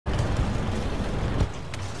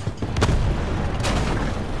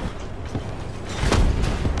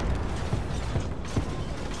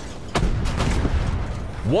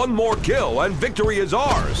One more kill and victory is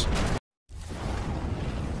ours!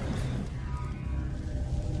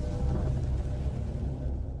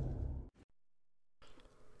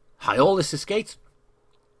 Hi all, this is Skate,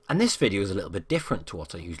 and this video is a little bit different to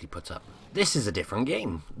what I usually put up. This is a different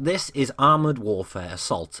game. This is Armored Warfare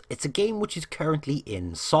Assault. It's a game which is currently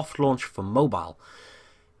in soft launch for mobile.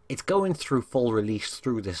 It's going through full release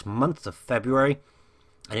through this month of February,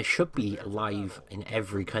 and it should be live in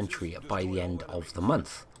every country by the end of the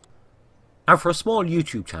month. Now, for a small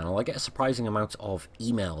YouTube channel, I get a surprising amount of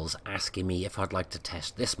emails asking me if I'd like to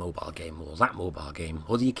test this mobile game or that mobile game,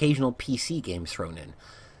 or the occasional PC game thrown in.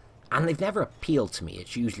 And they've never appealed to me.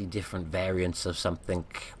 It's usually different variants of something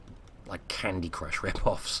like Candy Crush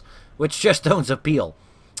rip-offs, which just don't appeal.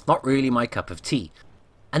 Not really my cup of tea.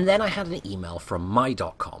 And then I had an email from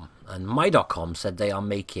My.com, and My.com said they are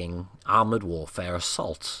making Armored Warfare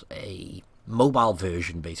Assault, a mobile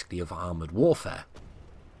version basically of Armored Warfare.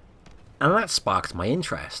 And that sparked my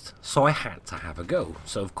interest, so I had to have a go.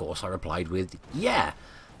 So of course I replied with, yeah,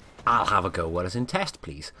 I'll have a go while it's in test,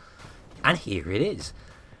 please. And here it is.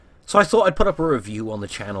 So I thought I'd put up a review on the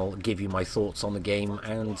channel, give you my thoughts on the game,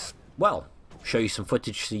 and, well, show you some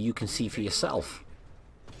footage so you can see for yourself.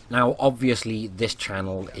 Now, obviously, this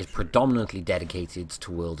channel is predominantly dedicated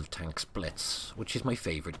to World of Tanks Blitz, which is my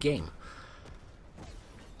favourite game.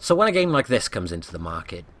 So when a game like this comes into the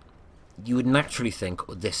market, you would naturally think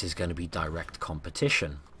this is going to be direct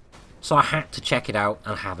competition. So I had to check it out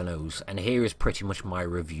and have a nose, and here is pretty much my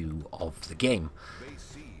review of the game.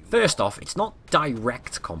 First off, it's not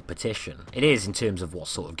direct competition. It is in terms of what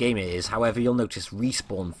sort of game it is, however you'll notice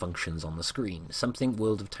respawn functions on the screen, something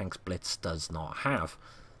World of Tanks Blitz does not have,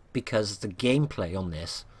 because the gameplay on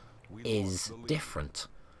this is different.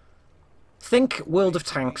 Think World of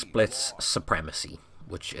Tanks Blitz Supremacy,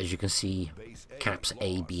 which as you can see caps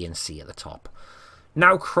A, B and C at the top.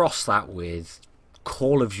 Now cross that with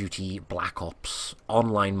Call of Duty Black Ops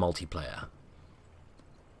online multiplayer.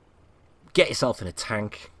 Get yourself in a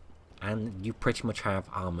tank, and you pretty much have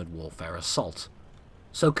Armored Warfare Assault.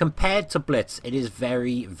 So compared to Blitz, it is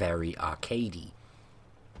very, very arcadey.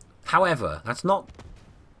 However, that's not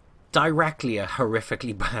directly a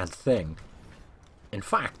horrifically bad thing. In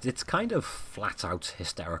fact, it's kind of flat-out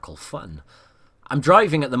hysterical fun. I'm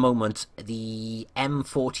driving at the moment the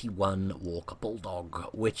M41 Walker Bulldog,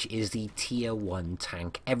 which is the Tier 1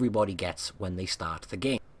 tank everybody gets when they start the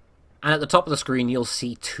game. And at the top of the screen you'll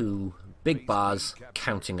see two big bars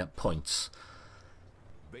counting up points.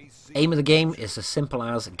 Aim of the game is as simple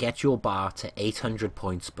as get your bar to 800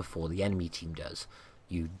 points before the enemy team does.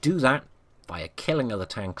 You do that via killing other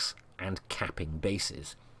tanks and capping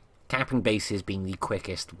bases. Capping bases being the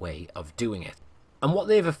quickest way of doing it. And what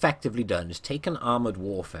they've effectively done is taken Armored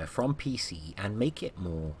Warfare from PC and make it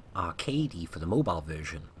more arcadey for the mobile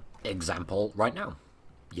version. Example right now.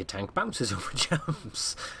 Your tank bounces over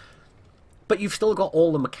jumps. But you've still got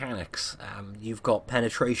all the mechanics. You've got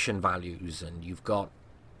penetration values, and you've got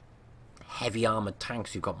heavy armoured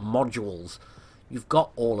tanks, you've got modules, you've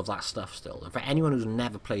got all of that stuff still. And for anyone who's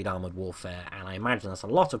never played Armored Warfare, and I imagine there's a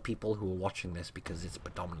lot of people who are watching this because it's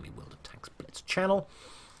predominantly World of Tanks Blitz channel,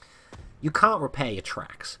 you can't repair your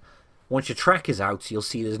tracks. Once your track is out, you'll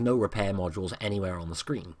see there's no repair modules anywhere on the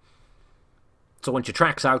screen. So once your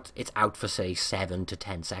track's out, it's out for say 7 to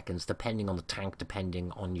 10 seconds, depending on the tank,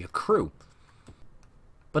 depending on your crew.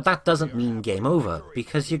 But that doesn't mean game over,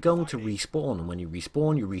 because you're going to respawn, and when you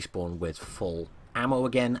respawn with full ammo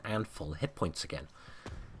again and full hit points again.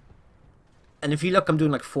 And if you look, I'm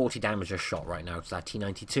doing like 40 damage a shot right now to that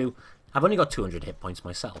T92. I've only got 200 hit points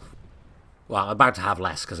myself. Well, I'm about to have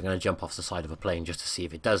less because I'm going to jump off the side of a plane just to see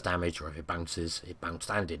if it does damage, or if it bounces. It bounced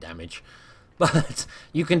and did damage. But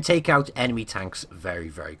you can take out enemy tanks very,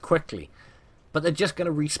 very quickly. But they're just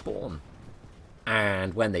going to respawn.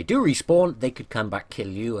 And when they do respawn, they could come back, kill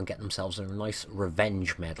you, and get themselves a nice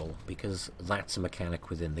revenge medal, because that's a mechanic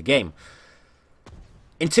within the game.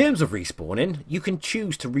 In terms of respawning, you can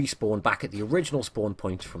choose to respawn back at the original spawn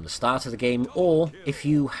point from the start of the game, or if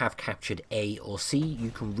you have captured A or C,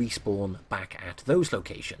 you can respawn back at those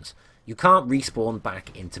locations. You can't respawn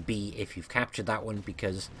back into B if you've captured that one,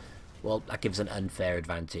 because, well, that gives an unfair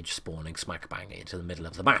advantage spawning smack bang into the middle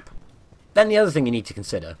of the map. Then the other thing you need to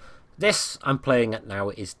consider, this I'm playing at now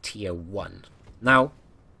is Tier 1. Now,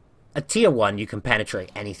 at Tier 1 you can penetrate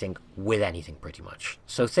anything with anything pretty much.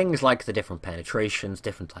 So things like the different penetrations,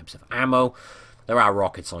 different types of ammo. There are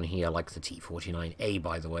rockets on here like the T49A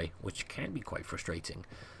by the way, which can be quite frustrating.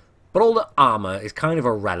 But all the armor is kind of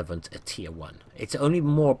irrelevant at Tier 1. It's only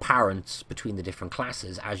more apparent between the different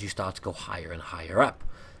classes as you start to go higher and higher up.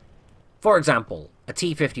 For example, a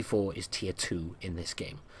T-54 is tier 2 in this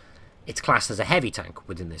game. It's classed as a heavy tank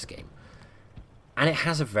within this game. And it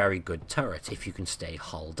has a very good turret if you can stay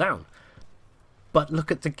hull down. But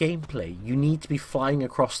look at the gameplay. You need to be flying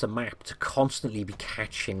across the map to constantly be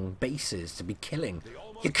catching bases, to be killing.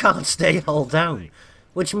 You can't stay hull down.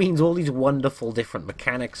 Which means all these wonderful different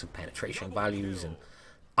mechanics of penetration values and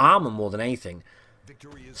armor more than anything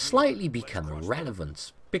slightly become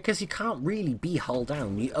irrelevant. Because you can't really be hull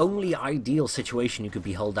down. The only ideal situation you could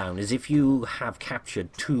be hull down is if you have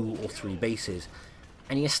captured 2 or 3 bases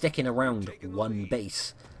and you're sticking around one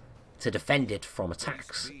base to defend it from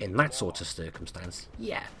attacks. In that sort of circumstance,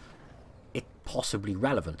 yeah, it's possibly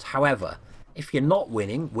relevant. However, if you're not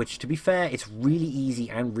winning, which to be fair, it's really easy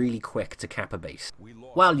and really quick to cap a base,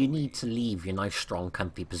 well, you need to leave your nice, strong,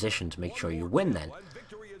 comfy position to make sure you win then.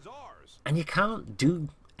 And you can't do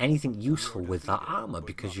anything useful with that armor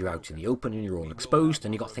because you're out in the open and you're all exposed,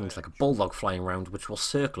 and you've got things like a bulldog flying around which will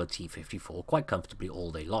circle a T-54 quite comfortably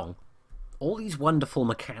all day long. All these wonderful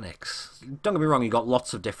mechanics. Don't get me wrong, you got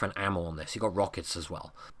lots of different ammo on this. You got rockets as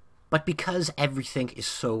well. But because everything is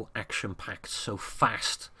so action-packed, so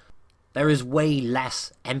fast, there is way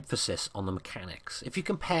less emphasis on the mechanics. If you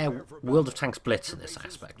compare World of Tanks Blitz in this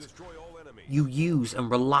aspect, you use and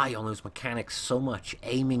rely on those mechanics so much,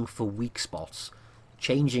 aiming for weak spots,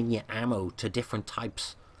 changing your ammo to different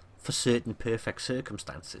types for certain perfect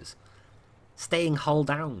circumstances, staying hull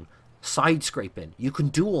down, side scraping. You can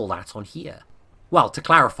do all that on here. Well, to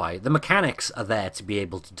clarify, the mechanics are there to be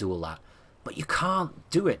able to do all that, but you can't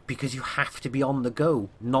do it because you have to be on the go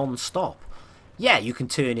non-stop. Yeah, you can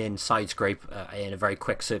turn in side scrape in a very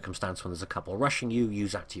quick circumstance when there's a couple rushing you,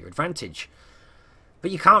 use that to your advantage. But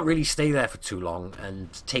you can't really stay there for too long and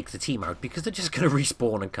take the team out because they're just going to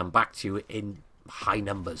respawn and come back to you in high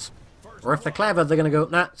numbers. Or if they're clever, they're going to go,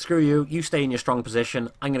 nah, screw you, you stay in your strong position,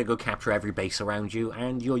 I'm going to go capture every base around you,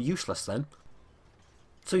 and you're useless then.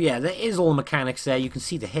 So yeah, there is all the mechanics there. You can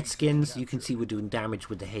see the hit skins, you can see we're doing damage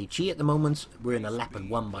with the HE at the moment. We're in a Leopard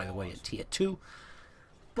 1, by the way, at tier 2.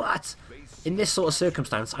 But in this sort of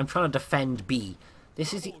circumstance, I'm trying to defend B.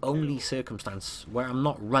 This is the only circumstance where I'm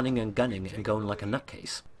not running and gunning and going like a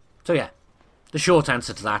nutcase. So yeah, the short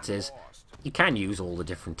answer to that is, you can use all the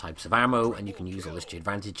different types of ammo, and you can use all this to your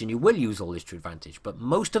advantage, and you will use all this to your advantage, but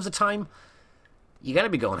most of the time, you're going to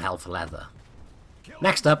be going hell for leather.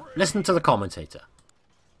 Next up, listen to the commentator.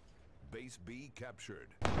 Base B captured.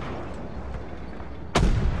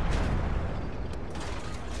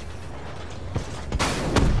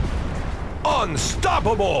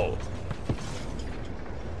 Unstoppable!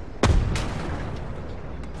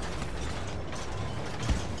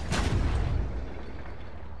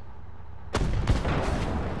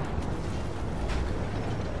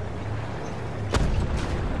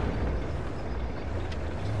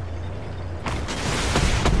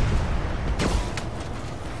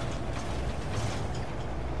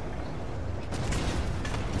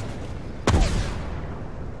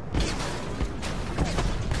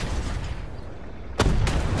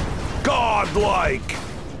 Godlike!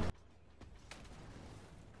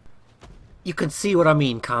 You can see what I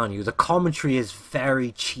mean, can't you? The commentary is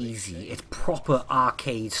very cheesy. It's proper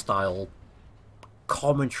arcade-style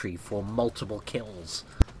commentary for multiple kills,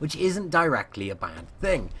 which isn't directly a bad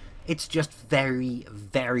thing. It's just very,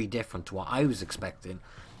 very different to what I was expecting.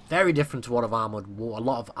 Very different to what a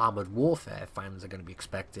lot of Armored Warfare fans are going to be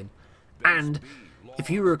expecting. And if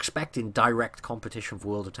you were expecting direct competition for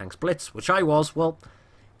World of Tanks Blitz, which I was, well,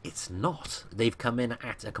 it's not. They've come in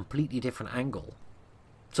at a completely different angle.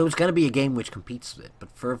 So it's going to be a game which competes with it, but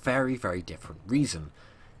for a very, very different reason.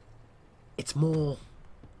 It's more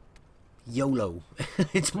YOLO.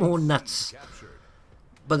 It's more nuts.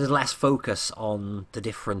 But there's less focus on the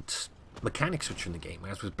different mechanics which are in the game.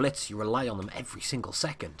 Whereas with Blitz, you rely on them every single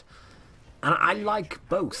second. And I like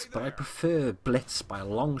both, but I prefer Blitz by a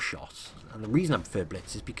long shot. And the reason I prefer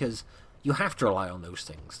Blitz is because you have to rely on those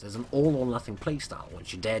things. There's an all-or-nothing playstyle.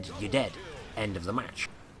 Once you're dead, you're dead. End of the match.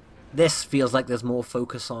 This feels like there's more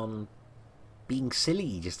focus on being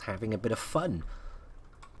silly, just having a bit of fun.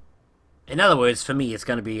 In other words, for me, it's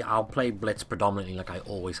going to be, I'll play Blitz predominantly like I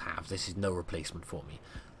always have. This is no replacement for me.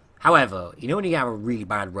 However, you know when you have a really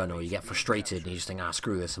bad run or you get frustrated and you just think, ah,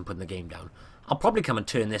 screw this, and putting the game down, I'll probably come and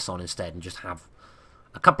turn this on instead and just have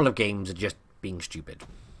a couple of games of just being stupid.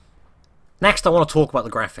 Next, I want to talk about the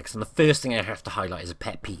graphics, and the first thing I have to highlight is a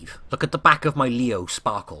pet peeve. Look at the back of my Leo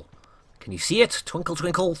Sparkle. Can you see it? Twinkle,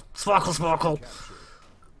 twinkle, sparkle, sparkle.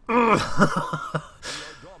 Who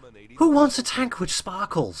wants a tank which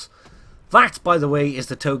sparkles? That, by the way, is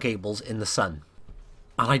the tow cables in the sun.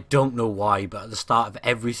 And I don't know why, but at the start of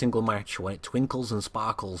every single match, when it twinkles and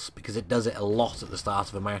sparkles, because it does it a lot at the start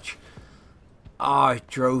of a match, it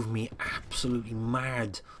drove me absolutely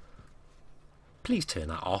mad. Please turn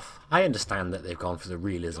that off. I understand that they've gone for the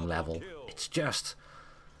realism level. It's just...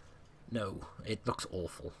 no, it looks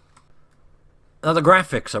awful. Now, the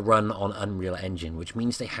graphics are run on Unreal Engine, which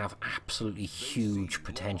means they have absolutely huge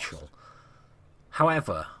potential.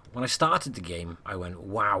 However, when I started the game, I went,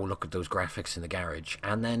 wow, look at those graphics in the garage.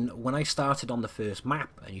 And then when I started on the first map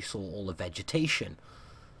and you saw all the vegetation,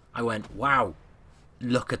 I went, wow,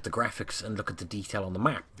 look at the graphics and look at the detail on the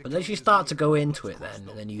map. But as you start to go into it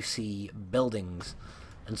then you see buildings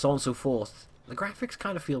and so on and so forth, the graphics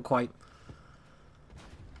kind of feel quite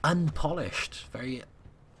unpolished, very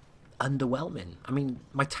underwhelming. I mean,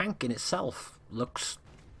 my tank in itself looks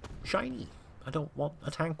shiny. I don't want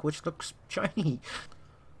a tank which looks shiny.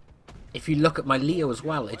 If you look at my Leo as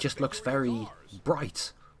well, it just looks very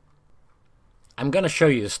bright. I'm going to show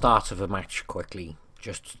you the start of a match quickly,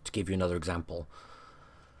 just to give you another example.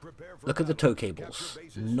 Look at the tow cables.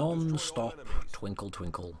 Non-stop twinkle,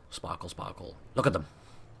 twinkle, sparkle, sparkle. Look at them.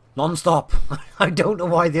 Non-stop. I don't know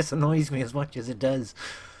why this annoys me as much as it does.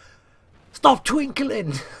 Stop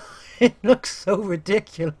twinkling! It looks so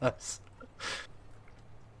ridiculous.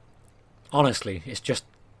 Honestly, it's just...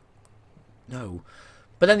 no.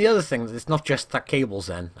 But then the other thing, it's not just that cables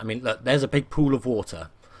then. I mean, look, there's a big pool of water.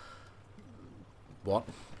 What?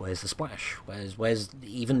 Where's the splash? Where's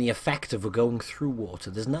even the effect of going through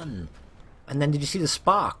water? There's none. And then did you see the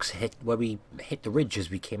sparks hit where we hit the ridge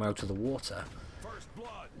as we came out of the water?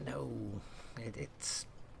 No. It's...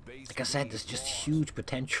 like I said, there's just huge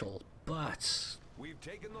potential, but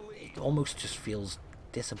it almost just feels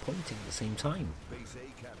disappointing at the same time.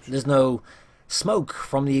 There's no smoke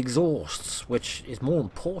from the exhausts, which is more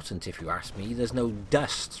important if you ask me. There's no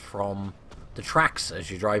dust from the tracks as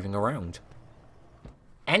you're driving around.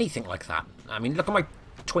 Anything like that. I mean, look at my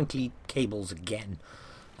twinkly cables again.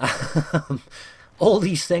 All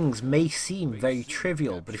these things may seem very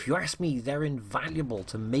trivial, but if you ask me, they're invaluable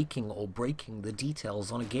to making or breaking the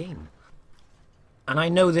details on a game. And I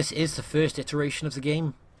know this is the first iteration of the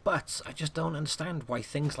game, but I just don't understand why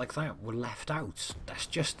things like that were left out. That's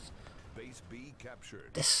just...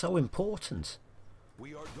 they're so important.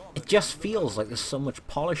 It just feels like there's so much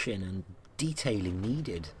polishing and detailing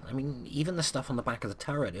needed. I mean, even the stuff on the back of the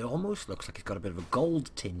turret, it almost looks like it's got a bit of a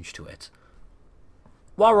gold tinge to it.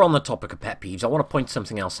 While we're on the topic of pet peeves, I want to point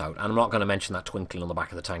something else out, and I'm not going to mention that twinkling on the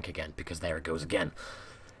back of the tank again, because there it goes again.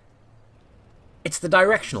 It's the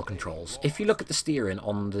directional controls. If you look at the steering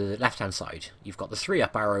on the left-hand side, you've got the 3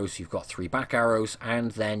 up arrows, you've got 3 back arrows, and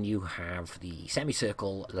then you have the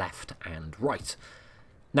semicircle left and right.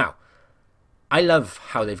 Now, I love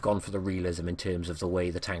how they've gone for the realism in terms of the way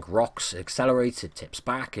the tank rocks, it accelerates, it tips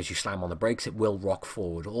back. As you slam on the brakes, it will rock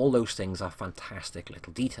forward. All those things are fantastic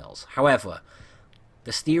little details. However,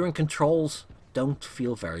 the steering controls don't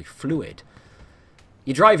feel very fluid.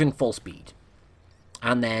 You're driving full speed,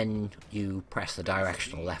 and then you press the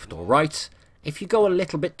directional left or right. If you go a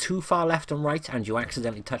little bit too far left and right and you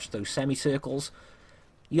accidentally touch those semicircles,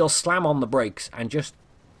 you'll slam on the brakes and just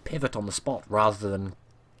pivot on the spot rather than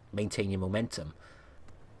maintain your momentum.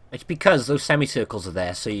 It's because those semicircles are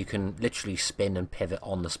there so you can literally spin and pivot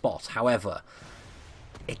on the spot. However,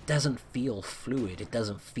 it doesn't feel fluid, it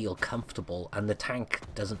doesn't feel comfortable, and the tank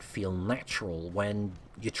doesn't feel natural when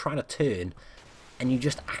you're trying to turn and you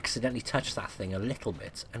just accidentally touch that thing a little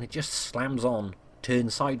bit and it just slams on,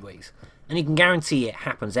 turns sideways. And you can guarantee it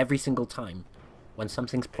happens every single time when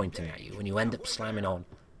something's pointing at you, when you end up slamming on,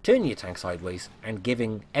 turning your tank sideways and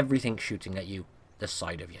giving everything shooting at you the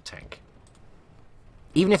side of your tank.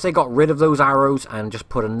 Even if they got rid of those arrows and just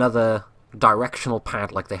put another directional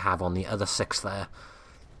pad like they have on the other 6 there,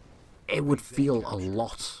 it would feel a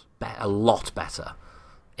lot better.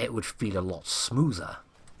 It would feel a lot smoother.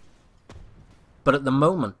 But at the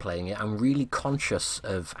moment playing it, I'm really conscious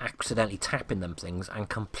of accidentally tapping them things and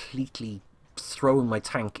completely throwing my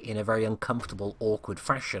tank in a very uncomfortable, awkward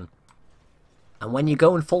fashion. And when you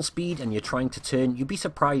go in full speed and you're trying to turn, you'd be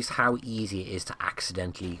surprised how easy it is to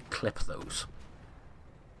accidentally clip those.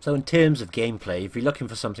 So in terms of gameplay, if you're looking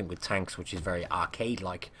for something with tanks which is very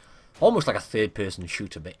arcade-like, almost like a third-person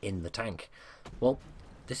shooter but in the tank, well,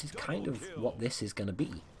 this is kind of what this is going to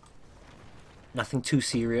be. Nothing too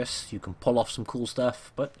serious, you can pull off some cool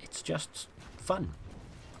stuff, but it's just fun.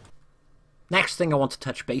 Next thing I want to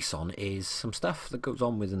touch base on is some stuff that goes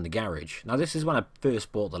on within the garage. Now this is when I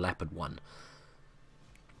first bought the Leopard 1.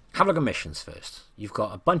 Have a look at missions first. You've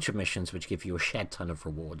got a bunch of missions which give you a shed ton of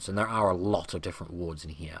rewards, and there are a lot of different rewards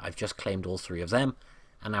in here. I've just claimed all 3 of them,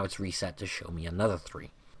 and now it's reset to show me another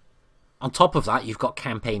 3. On top of that, you've got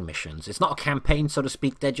campaign missions. It's not a campaign, so to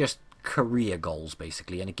speak, they're just career goals,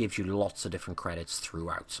 basically, and it gives you lots of different credits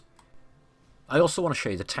throughout. I also want to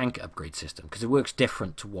show you the tank upgrade system, because it works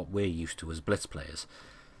different to what we're used to as Blitz players.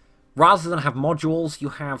 Rather than have modules, you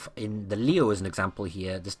have, in the Leo as an example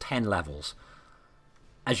here, there's 10 levels.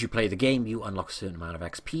 As you play the game, you unlock a certain amount of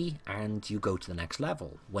XP, and you go to the next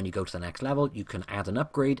level. When you go to the next level, you can add an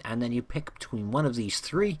upgrade, and then you pick between one of these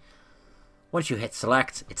 3. Once you hit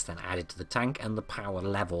select, it's then added to the tank, and the power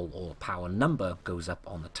level or power number goes up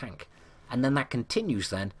on the tank. And then that continues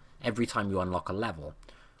then every time you unlock a level.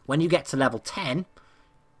 When you get to level 10,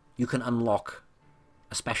 you can unlock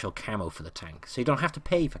a special camo for the tank. So you don't have to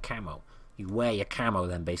pay for camo. You wear your camo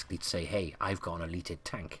then basically to say, hey, I've got an elite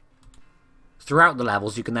tank. Throughout the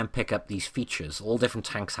levels, you can then pick up these features. All different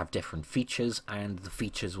tanks have different features, and the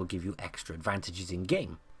features will give you extra advantages in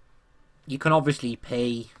game. You can obviously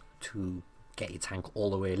pay to get your tank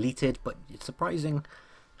all the way elited, but it's surprising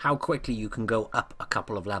how quickly you can go up a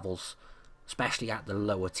couple of levels, especially at the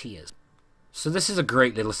lower tiers. So this is a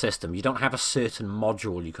great little system. You don't have a certain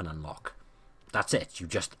module you can unlock. That's it. You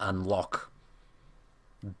just unlock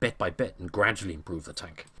bit by bit and gradually improve the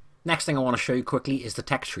tank. Next thing I want to show you quickly is the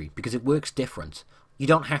tech tree, because it works different. You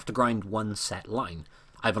don't have to grind one set line.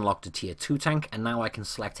 I've unlocked a tier 2 tank, and now I can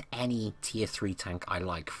select any tier 3 tank I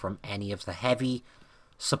like from any of the heavy,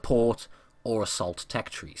 support, or assault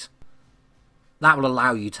tech trees. That will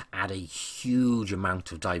allow you to add a huge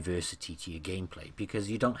amount of diversity to your gameplay,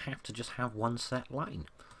 because you don't have to just have one set line.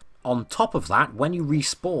 On top of that, when you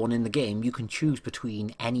respawn in the game, you can choose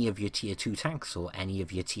between any of your tier 2 tanks or any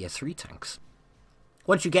of your tier 3 tanks.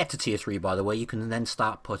 Once you get to tier 3, by the way, you can then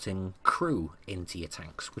start putting crew into your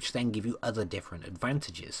tanks, which then give you other different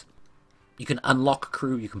advantages. You can unlock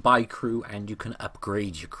crew, you can buy crew, and you can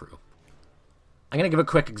upgrade your crew. I'm going to give a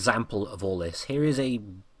quick example of all this. Here is a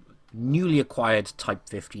newly acquired Type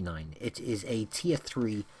 59. It is a tier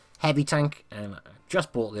 3 heavy tank, and I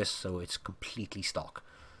just bought this, so it's completely stock.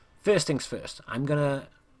 First things first, I'm going to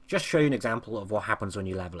just show you an example of what happens when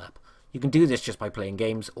you level up. You can do this just by playing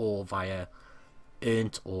games or via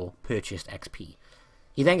earned or purchased XP.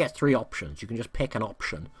 You then get 3 options. You can just pick an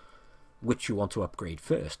option which you want to upgrade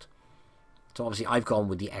first. So obviously I've gone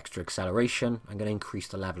with the extra acceleration. I'm going to increase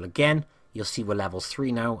the level again. You'll see we're level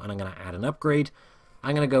 3 now, and I'm going to add an upgrade.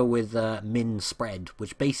 I'm going to go with min spread,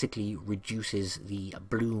 which basically reduces the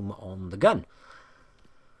bloom on the gun.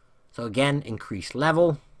 So again, increase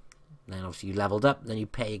level. Then obviously you leveled up, then you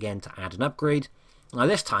pay again to add an upgrade. Now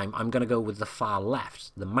this time I'm going to go with the far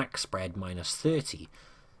left, the max spread minus 30.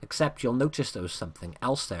 Except you'll notice there was something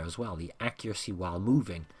else there as well, the accuracy while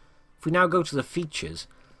moving. If we now go to the features,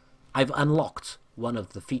 I've unlocked one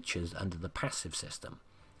of the features under the passive system,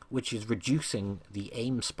 which is reducing the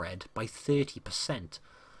aim spread by 30%.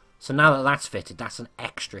 So now that that's fitted, that's an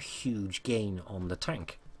extra huge gain on the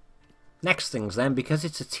tank. Next things then, because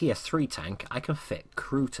it's a tier 3 tank, I can fit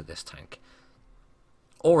crew to this tank.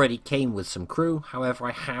 Already came with some crew, however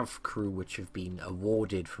I have crew which have been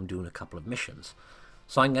awarded from doing a couple of missions.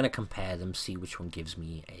 So I'm going to compare them, see which one gives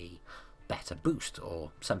me a better boost,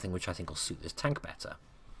 or something which I think will suit this tank better.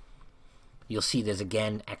 You'll see there's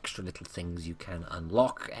again extra little things you can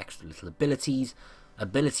unlock, extra little abilities.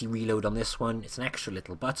 Ability reload on this one, it's an extra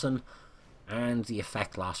little button, and the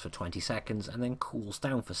effect lasts for 20 seconds and then cools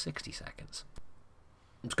down for 60 seconds.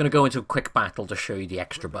 I'm just going to go into a quick battle to show you the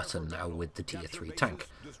extra button now with the tier 3 tank.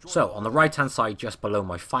 So on the right hand side, just below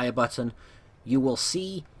my fire button, you will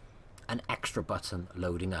see an extra button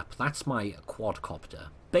loading up. That's my quadcopter.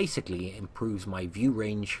 Basically it improves my view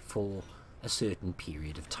range for a certain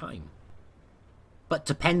period of time. But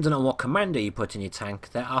depending on what commander you put in your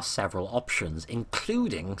tank, there are several options,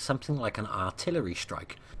 including something like an artillery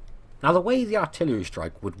strike. Now the way the artillery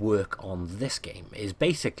strike would work on this game is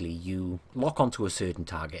basically you lock onto a certain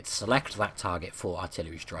target, select that target for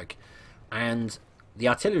artillery strike, and the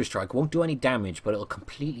artillery strike won't do any damage, but it'll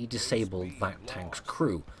completely disable that tank's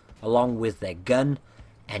crew, along with their gun,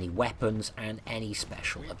 any weapons, and any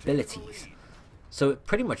special abilities. So it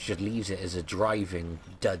pretty much just leaves it as a driving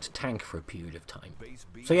dud tank for a period of time.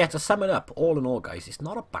 So yeah, to sum it up, all in all guys, it's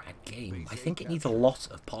not a bad game. I think it needs a lot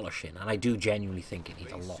of polishing, and I do genuinely think it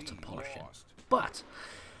needs a lot of polishing. But,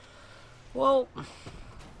 well,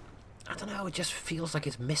 I don't know, it just feels like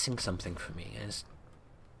it's missing something for me. And it's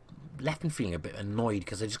left me feeling a bit annoyed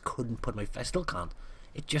because I just couldn't put I still can't.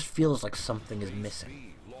 It just feels like something is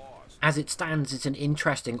missing. As it stands, it's an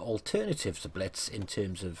interesting alternative to Blitz in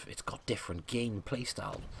terms of it's got different game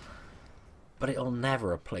playstyle, but it'll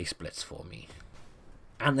never replace Blitz for me.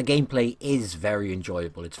 And the gameplay is very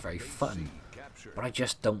enjoyable, it's very fun, captured. but I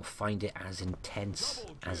just don't find it as intense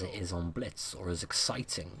as it is on Blitz, or as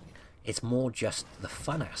exciting. It's more just the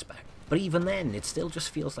fun aspect. But even then, it still just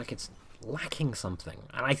feels like it's lacking something.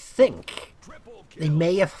 And I think Triple they kill.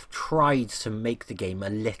 may have tried to make the game a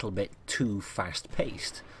little bit too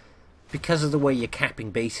fast-paced, because of the way you're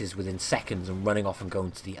capping bases within seconds and running off and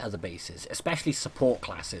going to the other bases, especially support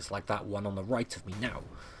classes like that one on the right of me now,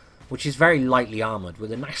 which is very lightly armoured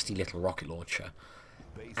with a nasty little rocket launcher,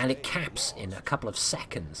 and it caps in a couple of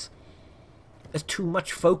seconds. There's too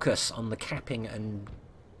much focus on the capping and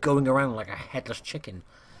going around like a headless chicken,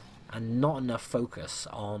 and not enough focus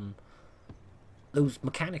on those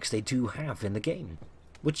mechanics they do have in the game.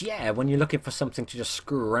 Which, yeah, when you're looking for something to just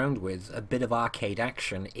screw around with, a bit of arcade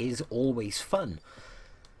action is always fun.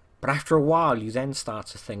 But after a while, you then start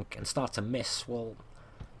to think and start to miss, well,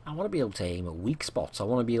 I want to be able to aim at weak spots. I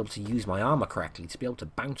want to be able to use my armor correctly, to be able to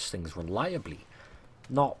bounce things reliably.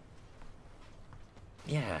 Not...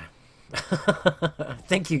 yeah. I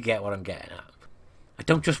think you get what I'm getting at. I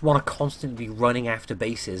don't just want to constantly be running after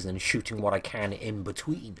bases and shooting what I can in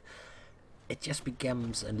between. It just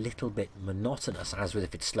becomes a little bit monotonous, as with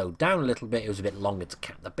if it slowed down a little bit, it was a bit longer to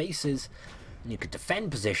cap the bases, and you could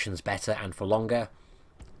defend positions better and for longer.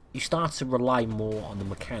 You start to rely more on the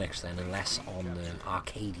mechanics then, and less on the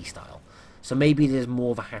arcadey style. So maybe there's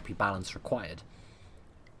more of a happy balance required.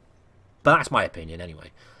 But that's my opinion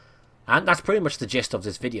anyway. And that's pretty much the gist of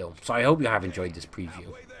this video, so I hope you have enjoyed this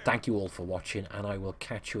preview. Thank you all for watching, and I will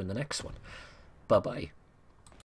catch you in the next one. Bye bye.